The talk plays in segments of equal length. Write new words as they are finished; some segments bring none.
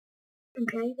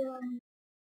Okay, guys.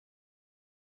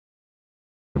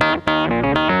 I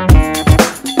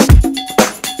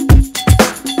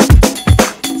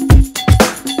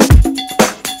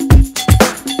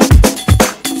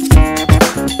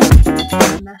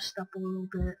messed up a little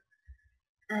bit,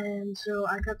 and so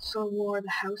I got some more of the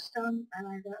house done, and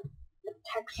I got the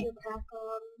texture pack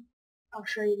on. I'll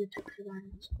show you the texture pack.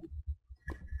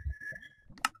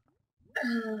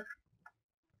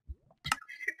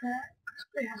 Texture pack.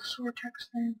 Yeah, Sortex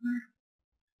thing there.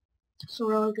 It's a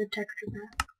really good texture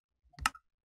pack.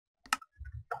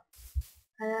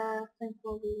 I think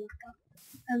we'll be left up.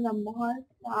 And the mod,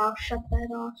 I'll shut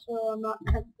that off so I'm not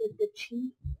tempted to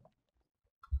cheat.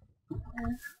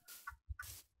 Okay,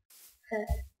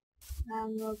 now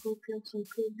I'm gonna go kill some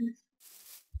pigs.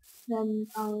 Then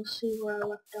I'll see where I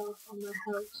left off on my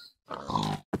house.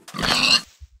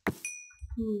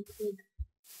 Pig.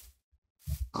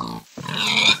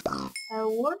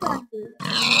 What about this?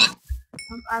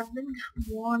 I've been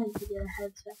wanting to get a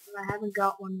headset, but I haven't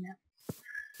got one yet.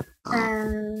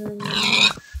 And I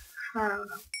don't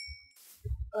know.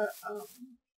 But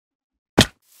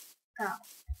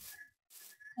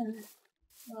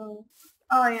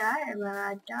oh yeah, I remember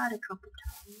I died a couple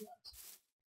times.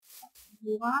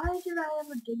 Why did I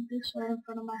ever dig this right in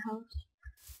front of my house?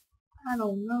 I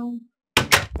don't know.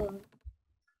 But,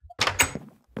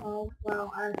 oh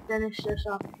well, I finished this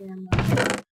off camera.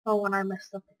 Oh, when I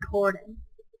messed up recording.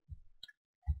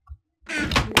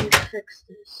 Let me fix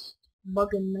this.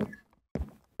 Bugging me.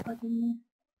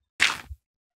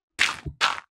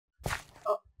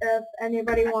 Oh, if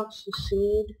anybody wants the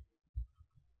seed,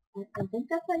 I think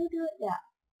that's how you do it. Yeah,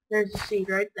 there's the seed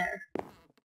right there.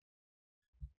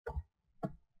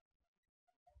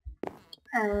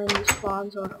 And it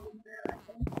spawns on over there, I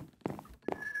think.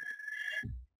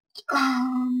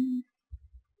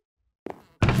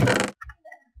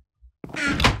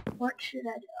 What should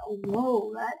I do? Oh,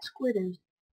 whoa, that squid is...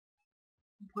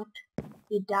 What?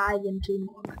 He died in 2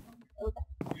 more. Okay.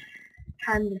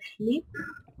 Time to sleep.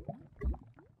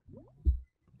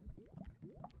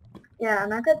 Yeah,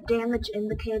 and I got damage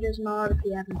indicators mod if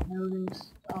you haven't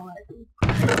noticed already.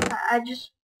 I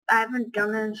haven't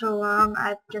done it in so long.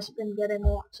 I've just been getting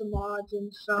lots of mods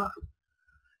and stuff.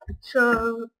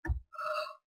 So,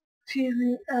 excuse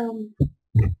me,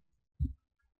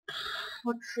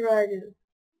 what should I do?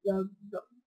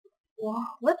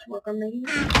 Well, let's work on making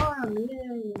a farm,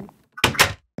 yay!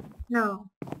 No,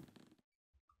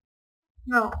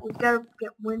 we gotta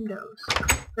get windows.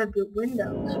 Gotta get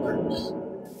windows first.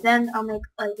 Then I'll make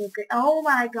like a oh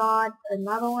my god,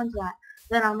 another one's that.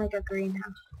 Then I'll make a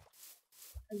greenhouse.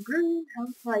 A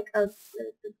greenhouse, like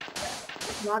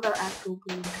not an actual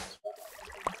greenhouse,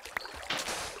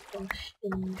 but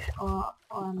things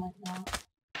on like that.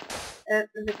 If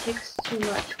it takes too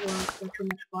much work or too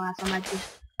much glass, I might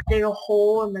just dig a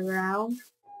hole in the ground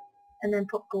and then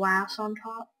put glass on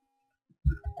top.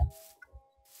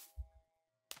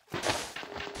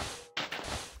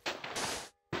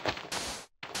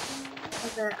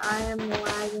 Okay, I am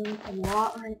lagging a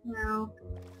lot right now.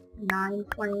 9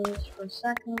 frames per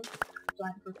second, so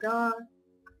I forgot.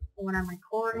 When I'm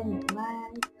recording, it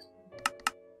lags.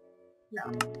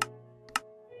 No.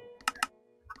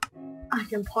 I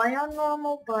can play on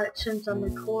normal, but since I'm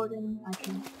recording, I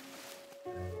can't.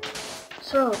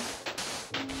 So,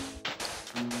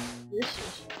 this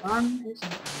is fun, isn't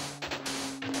it?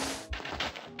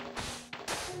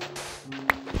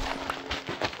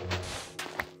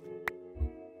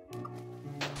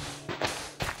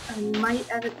 I might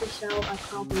edit this out, I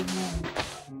probably won't.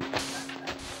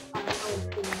 I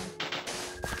don't know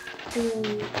doing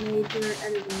major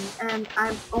editing, and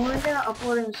I'm only gonna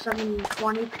upload in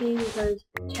 720p because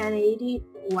 1080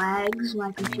 lags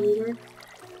my computer,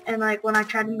 and like when I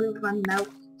try to move my mouse,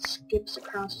 it skips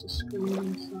across the screen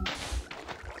and stuff.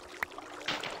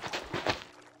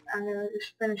 I'm gonna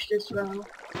just finish this row.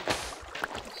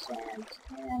 Sand.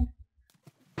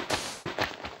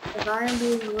 If I am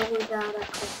being really bad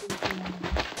at cooking sand.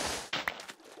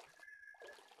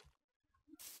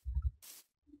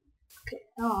 Okay.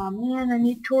 Oh man, I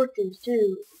need torches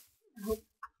too.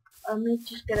 Let me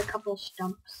just get a couple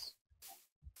stumps.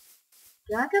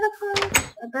 Did I get a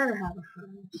furnace? I better have a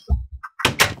furnace.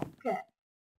 Okay.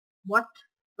 What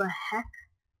the heck?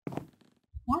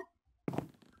 What?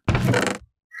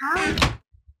 How?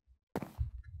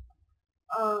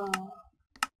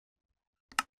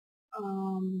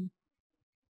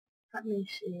 Let me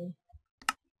see.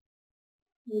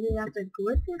 Maybe that's a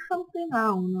glitch or something? I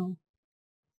don't know.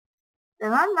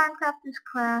 Did my Minecraft just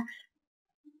crash?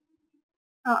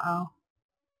 Uh-oh.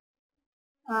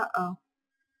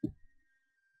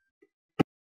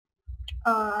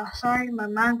 Sorry, my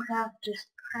Minecraft just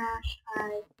crashed.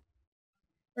 I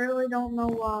really don't know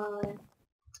why,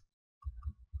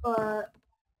 but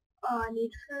I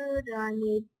need food and I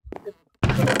need the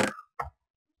cook.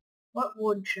 What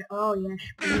wood should? Oh yes,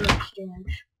 food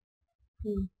exchange.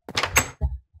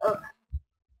 Oh,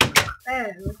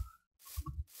 and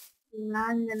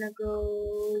I'm gonna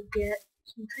go get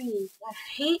some trees. I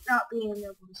hate not being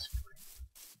able to spray.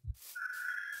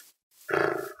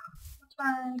 What's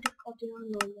my difficulty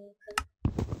on normal?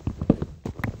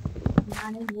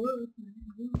 Mining wood.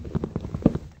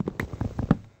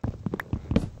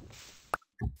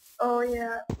 Oh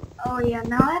yeah,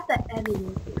 now I have to edit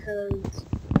it because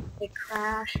it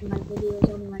crashed and my video is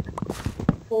only like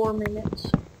 4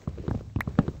 minutes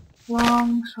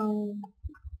long, so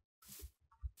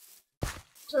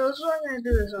that's what I'm gonna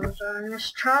do this also. I'm gonna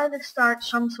try to start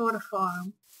some sort of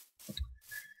farm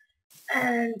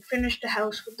and finish the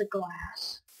house with the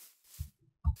glass.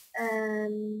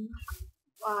 And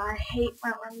I hate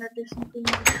my render distance being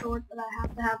short, but I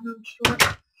have to have them short.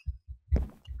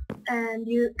 And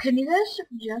can you guys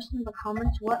suggest in the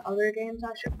comments what other games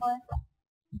I should play?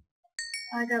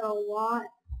 I got a lot.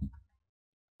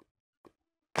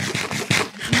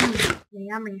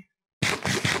 Yummy.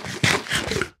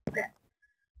 Okay.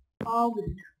 All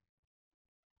good.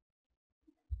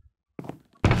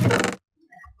 Yeah,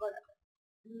 whatever.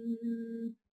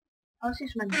 I'll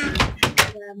use my bench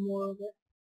to have more of it.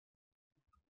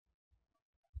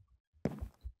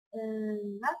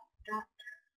 And that.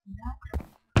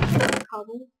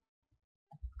 Cobble.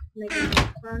 Make a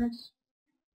furnace.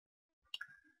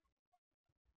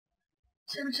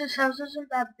 Since this house isn't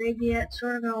that big yet, it's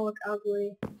sort of gonna look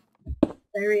ugly.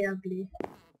 Very ugly.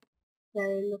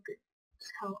 Look at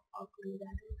how ugly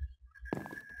that is.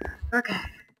 Okay.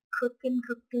 Cooking.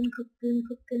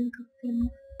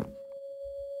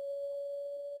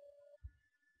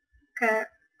 Okay,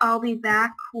 I'll be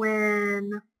back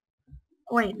when...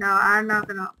 Wait, no, I'm not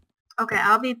gonna... Okay,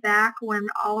 I'll be back when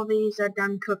all these are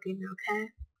done cooking, okay?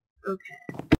 Okay,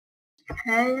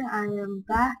 I am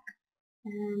back,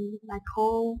 and my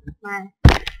coal,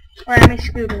 let me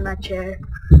scoot in my chair.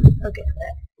 Okay,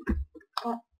 there.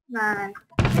 Oh, my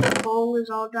coal is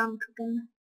all done cooking.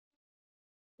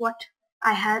 What?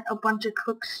 I had a bunch of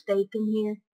cooked steak in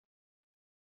here.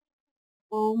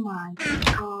 Oh my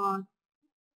god.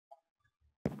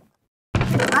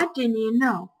 I didn't even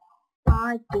know.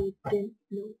 I didn't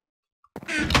know.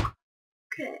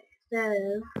 Okay, so,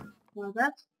 well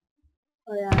that's,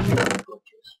 oh yeah, I need some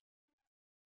torches.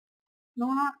 No,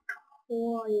 not,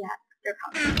 oh yeah, they're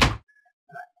coming.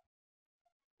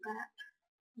 That.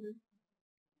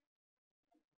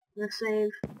 Let's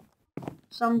save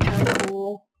some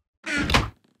charcoal.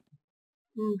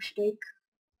 Steak.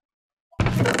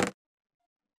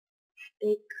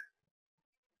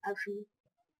 Actually,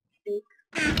 steak.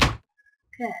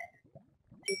 Okay,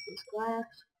 take this glass.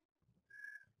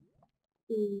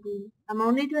 Boom. I'm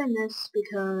only doing this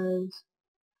because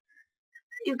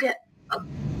you get a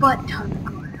butt ton of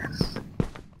glass.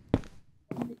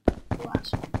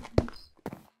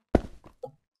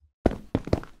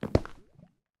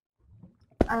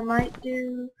 I might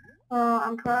do,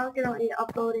 I'm probably gonna be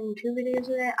uploading 2 videos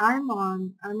a day. I'm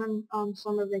on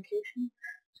summer vacation,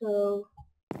 so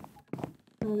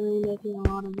I'm gonna be making a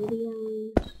lot of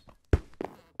videos.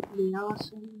 It'll be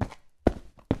awesome.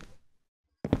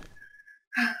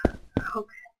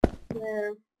 Okay,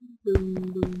 there.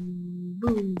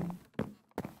 Boom.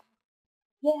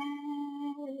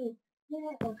 Yay!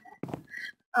 Okay.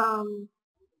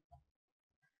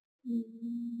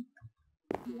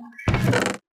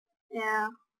 Yeah,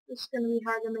 it's gonna be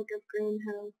hard to make a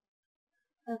greenhouse.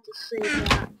 I have to save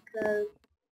that, because...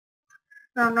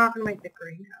 No, I'm not gonna make the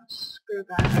greenhouse. Screw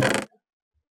that.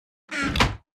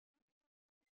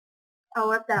 I'll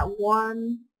let that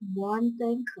one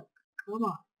thing cook. Come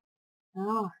on.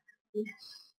 Oh,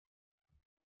 yes.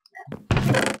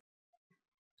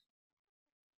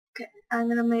 Okay, I'm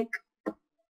gonna make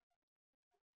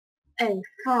a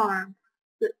farm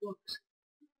that looks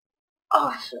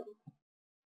awesome.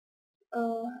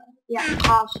 Yeah,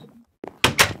 awesome.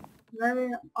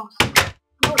 Very awesome.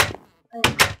 Oh,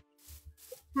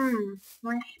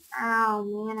 ow,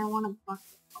 man, I want a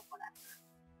bucket or whatever.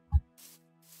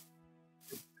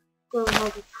 Gonna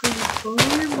have a pretty farm.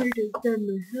 We're just done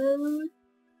the house.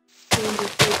 Gonna be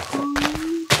so cool.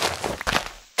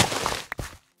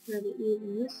 Gonna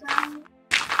even this out.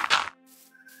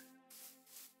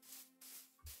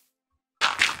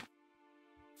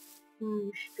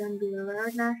 It's gonna be a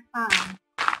very nice farm.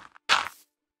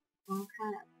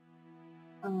 Okay.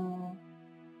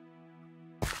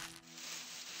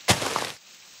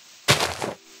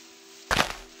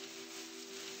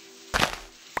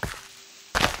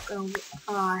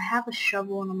 I have a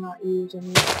shovel and I'm not using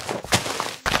it.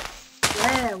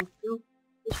 There we go.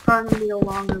 It's probably gonna be a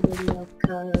longer video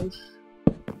because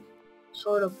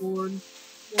sort of bored.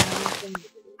 Yeah, nothing to do.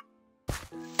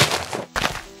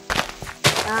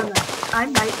 I don't know. I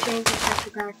might change the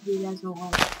texture pack if you guys don't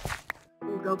want it.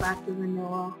 We'll go back to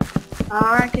vanilla.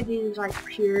 Or I could use like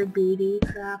pure BD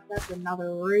craft. That's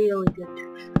another really good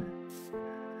texture.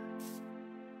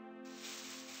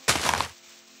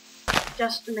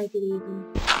 Just to make it even.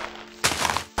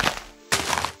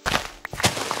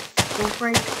 Don't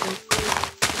break it, don't break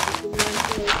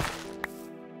it.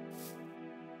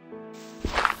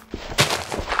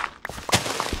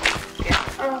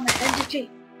 Oh, my entity!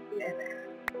 Yeah, there.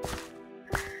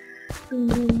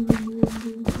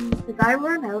 Did I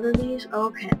run out of these?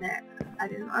 Okay, there. I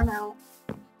didn't run out.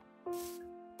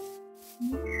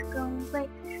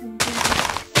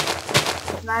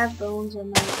 If I have bones, I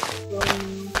might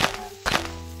bone.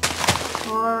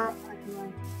 Or I can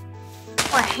like.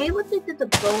 Oh, I hate what they did to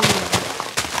bone with.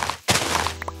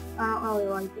 I don't really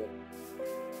like it.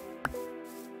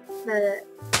 It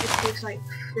takes like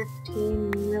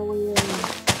 15 million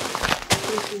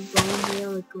pieces of bone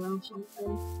here to grow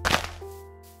something.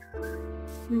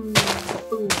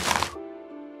 Boom.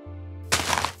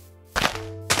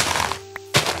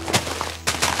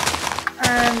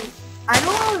 I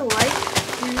don't really like,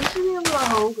 you used to be able to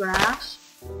hoe grass,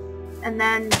 and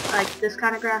then like this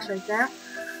kind of grass right there,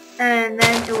 and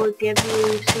then it would give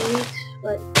you seeds,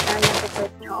 but now you have to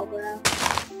put tall grass.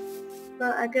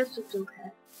 But I guess it's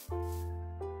okay.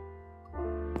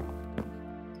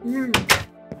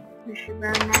 This is a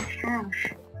very nice house.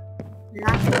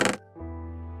 Nothing.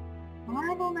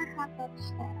 Why don't I have that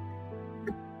step?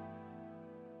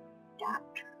 That.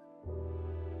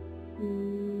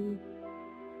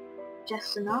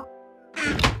 Just enough.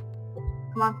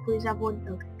 Come on, please have wood.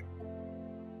 Okay.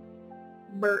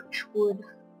 Birch wood.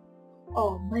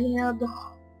 Oh man.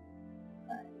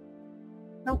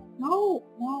 No, no,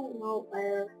 no, no,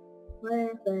 there.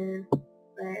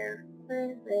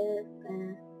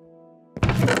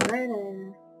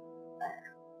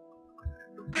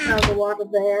 There's a lot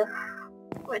of there.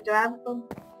 Wait, do I have them?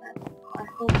 I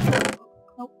hope so.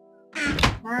 Nope.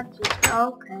 That's just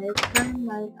okay. Turn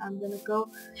night. I'm gonna go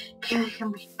kill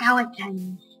some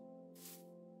skeletons.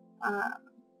 I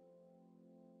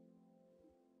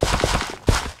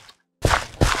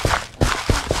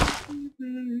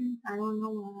don't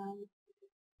know why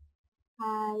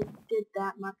I did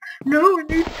that much. No, I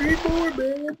need 3 more,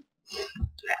 man.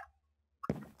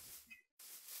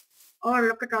 Oh,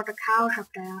 look at all the cows up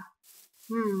there.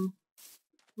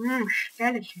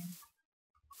 Skeleton.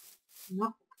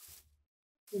 Nope.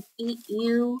 Can eat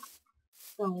you.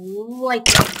 Don't like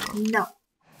it. No.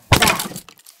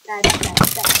 Bad.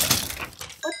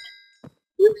 What?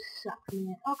 You suck,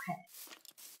 man. Okay.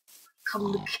 Come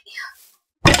look here.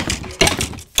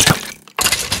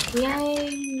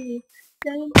 Yay!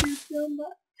 Thank you so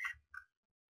much.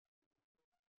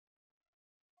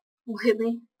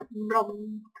 Really?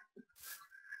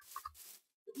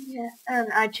 Yeah, and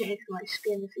I changed my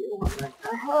skin if you want it.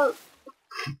 I have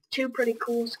 2 pretty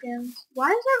cool skins. Why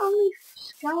is there only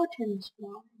skeletons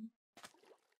spawning?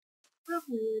 How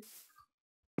weird.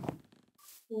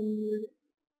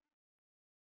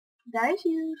 Did I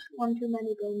use one too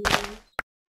many bone meals?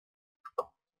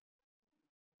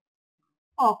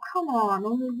 Oh, come on,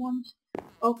 only one.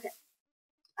 Okay.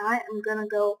 I am gonna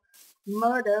go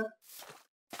murder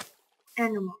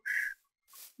animals.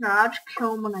 No, I'll just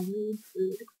kill them when I need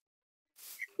food.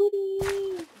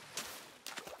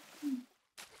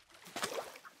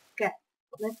 Okay,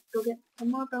 let's go get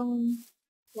some more bones.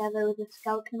 Yeah, there was a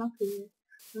skeleton up here.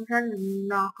 I'm trying to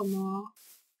knock them off.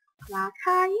 Like,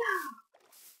 hiya!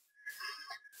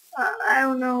 I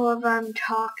don't know if I'm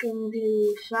talking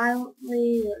too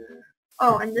silently or...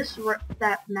 Oh, and this is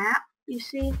that map, you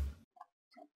see?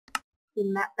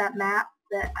 That map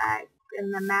that in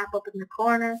the map up in the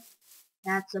corner.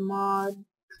 That's a mod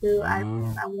too. I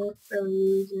won't really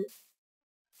use it.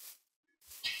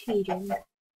 Cheating.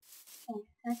 Oh,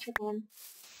 that's a one.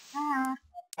 Ah.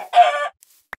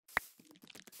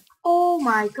 Oh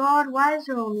my god, why is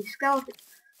there only skeletons?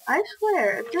 I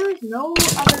swear, if there is no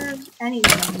other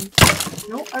anything.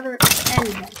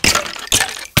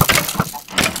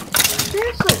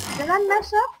 Seriously, did I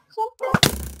mess up something?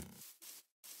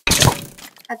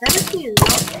 I better see it.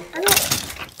 I don't.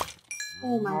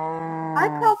 Oh my. I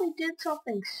probably did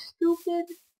something stupid.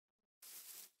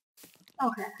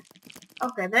 Okay.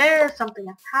 Okay, there's something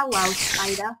else. Hello,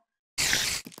 spider.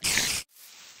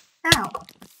 Ow.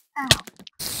 Ow.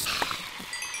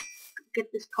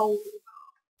 Get this coal.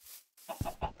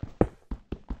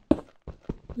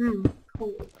 Cool.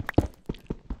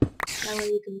 That way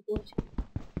you can get it.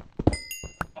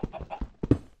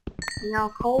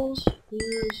 Now coal's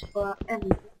used for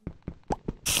everything.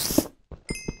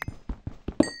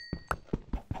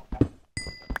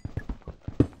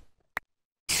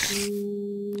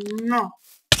 No.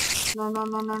 No.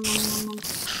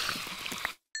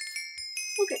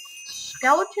 Okay.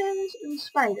 Skeletons and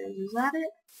spiders, is that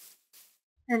it?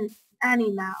 And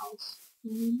animals.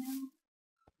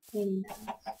 Animals.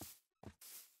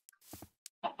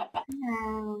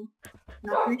 No.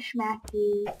 Not gonna smack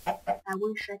you. I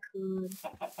wish I could.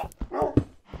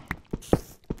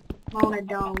 Want a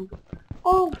dog.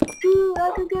 Oh, dude,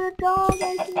 I could get a dog.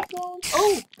 I could get a dog.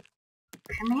 Oh,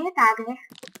 come here, doggy.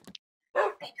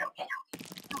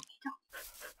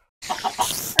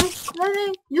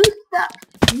 Clement, you suck.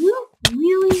 You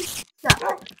really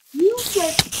suck. You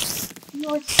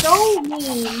are so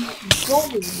mean,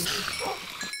 bullying me.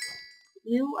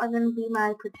 You are gonna be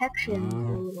my protection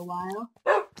for a little while.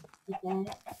 Okay.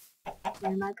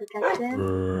 You're my protection.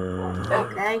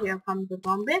 Okay, here comes the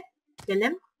zombie. Kill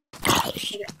him.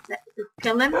 Okay, let's just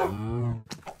kill him.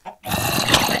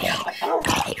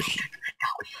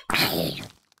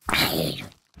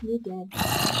 You dead.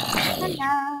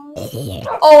 Hello.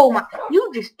 Oh my!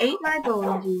 You just ate my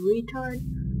bones, you retard.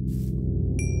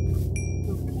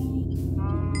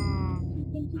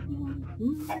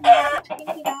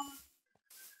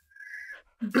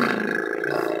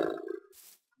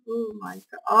 Oh my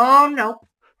god. Oh no.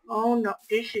 Oh no.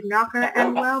 This is not gonna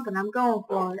end well, but I'm going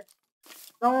for it.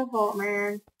 Going for it,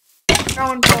 man.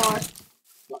 Going for it.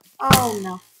 Oh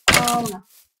no. Oh no.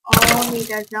 Oh, he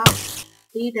does not.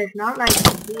 He does not like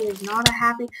me. He is not a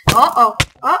happy. Uh-oh.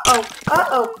 Uh-oh.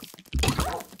 Uh-oh.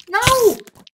 No!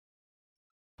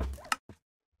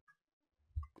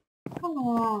 Come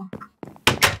on.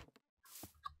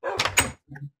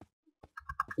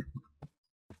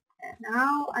 And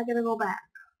now I gotta go back.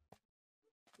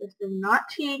 This is not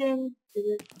cheating. This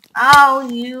is... Oh,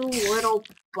 you little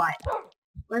butt.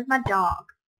 Where's my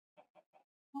dog?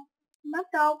 My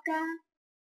dog guy?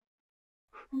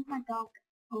 Where's my dog?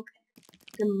 Okay.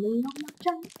 The meat on my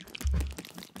junk?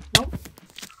 Nope.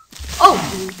 Oh,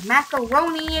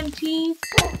 macaroni and cheese.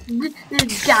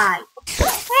 Die.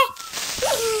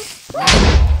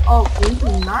 Oh, please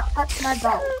do not touch my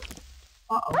dog.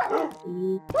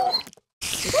 Uh-oh.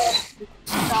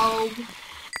 Dog.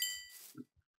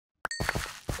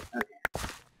 Okay.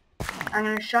 I'm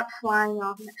gonna shut flying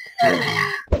off. I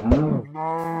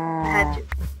had to.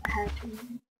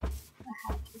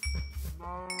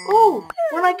 Oh,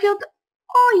 when I killed the...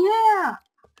 Oh, yeah.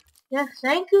 Yes,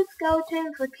 thank you,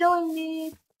 skeleton, for killing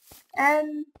me.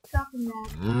 And stopping that.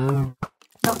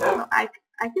 No, I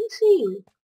can see you.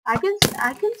 I can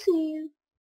see you.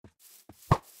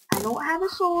 I don't have a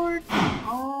sword.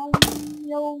 Oh,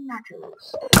 no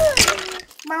nachos.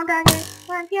 Come on, Dagger.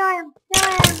 Come on, kill him.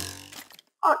 Kill him.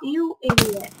 Oh, you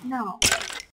idiot. No.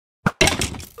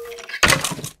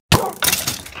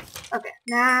 Okay,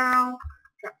 now,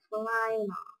 start flying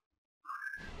off.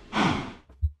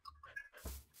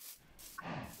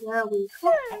 There we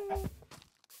go.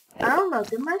 I don't know,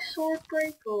 did my sword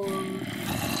break or am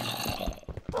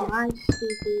I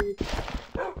stupid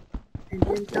and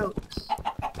then those?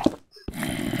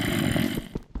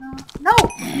 No!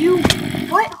 You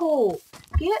butthole!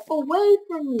 Get away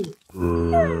from me!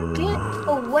 Get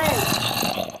away!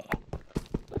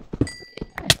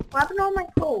 What happened to all my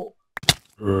coal?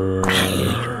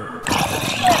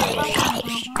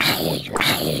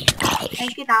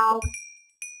 Thank you, dog.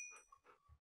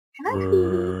 Can I feed you?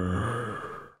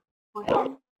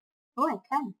 Oh, I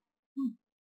can.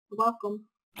 You're welcome.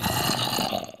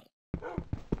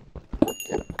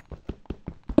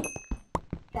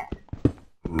 Okay.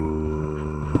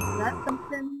 Is that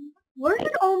something? Where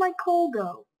did all my coal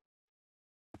go?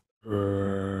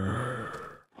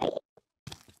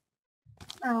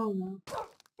 Oh no.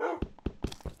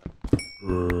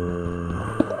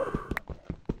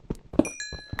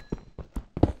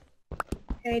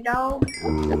 Hey dog.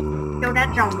 Kill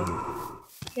that zombie.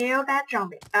 Kill that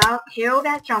zombie. Kill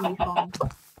that zombie for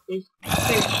me. Just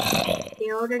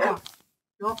kill the zombie.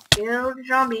 Don't kill the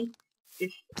zombie.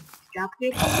 Just stop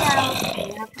getting out. I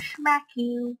have to smack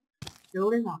you. Kill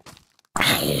the zombie.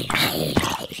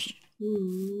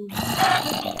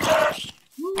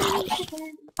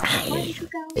 Chicken. Where did you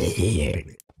go? Hey,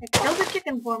 kill the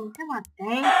chicken for me. Come on.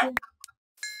 Thank you.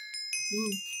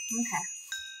 Okay.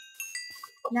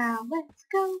 Now let's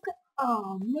go.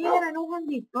 Oh man, I don't have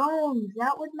any bones.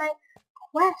 That was my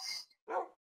quest.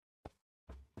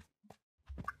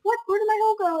 What? Where did my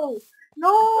hole go?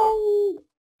 No!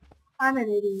 I'm an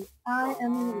idiot. I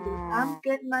am an idiot. I'm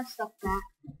getting my stuff back.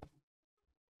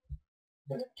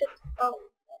 Oh.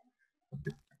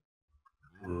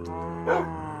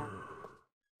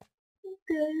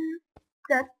 Okay.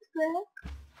 That's it.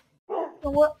 So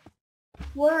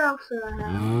what else do I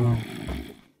have?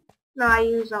 No, I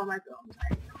used all my bones.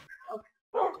 Okay.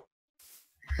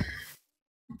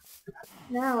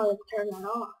 Now let's turn that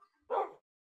off.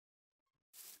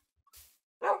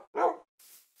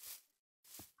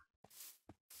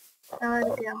 Now I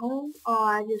get home. Oh,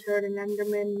 I just heard an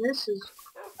Enderman. This is...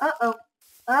 Uh-oh.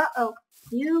 Uh-oh.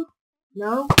 You...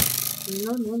 No.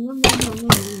 No, no, no, no, no, no,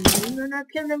 no, no, no,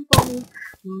 kill him for me.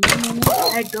 No, no, no,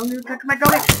 no. Hey, don't you touch my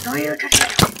doggy. Don't you touch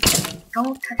it.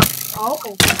 Don't touch it.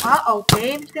 Uh-oh.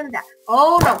 Dave's gonna die.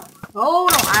 Oh, no. Oh,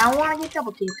 no. I don't want to get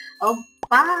double teamed. Oh,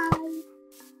 bye.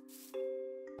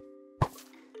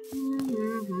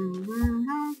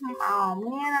 Oh,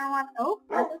 man, I want... Oh,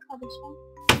 I got cobblestone.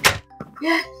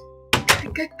 Yes. I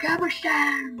got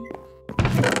cobblestone.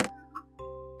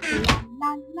 La,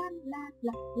 la, la,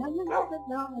 la, la, la, la,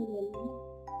 la, la, la.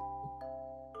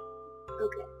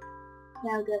 Okay,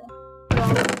 now I gotta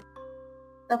throw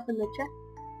stuff in the chest.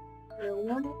 I don't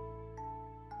want it.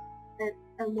 And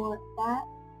I want that.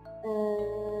 And...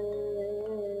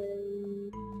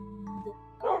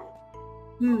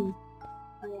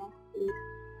 Oh yeah,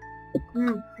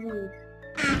 food. Food.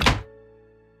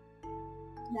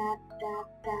 That.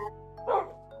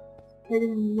 I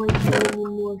didn't want to do any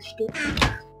more stuff.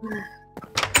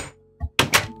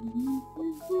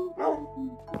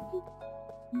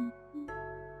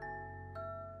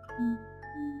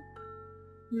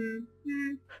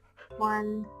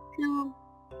 One, two,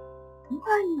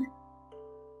 one.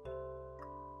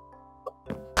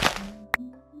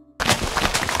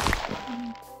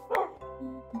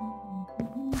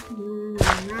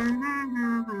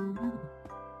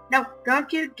 No,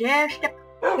 don't you dare step.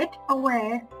 Get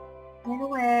away. Get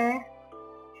away.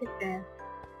 Sit there.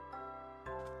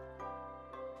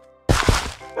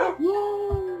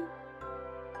 Yay!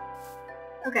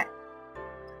 Okay.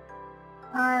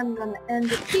 I'm gonna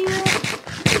end it here.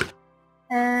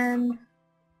 And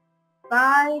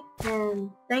bye,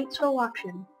 and thanks for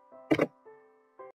watching.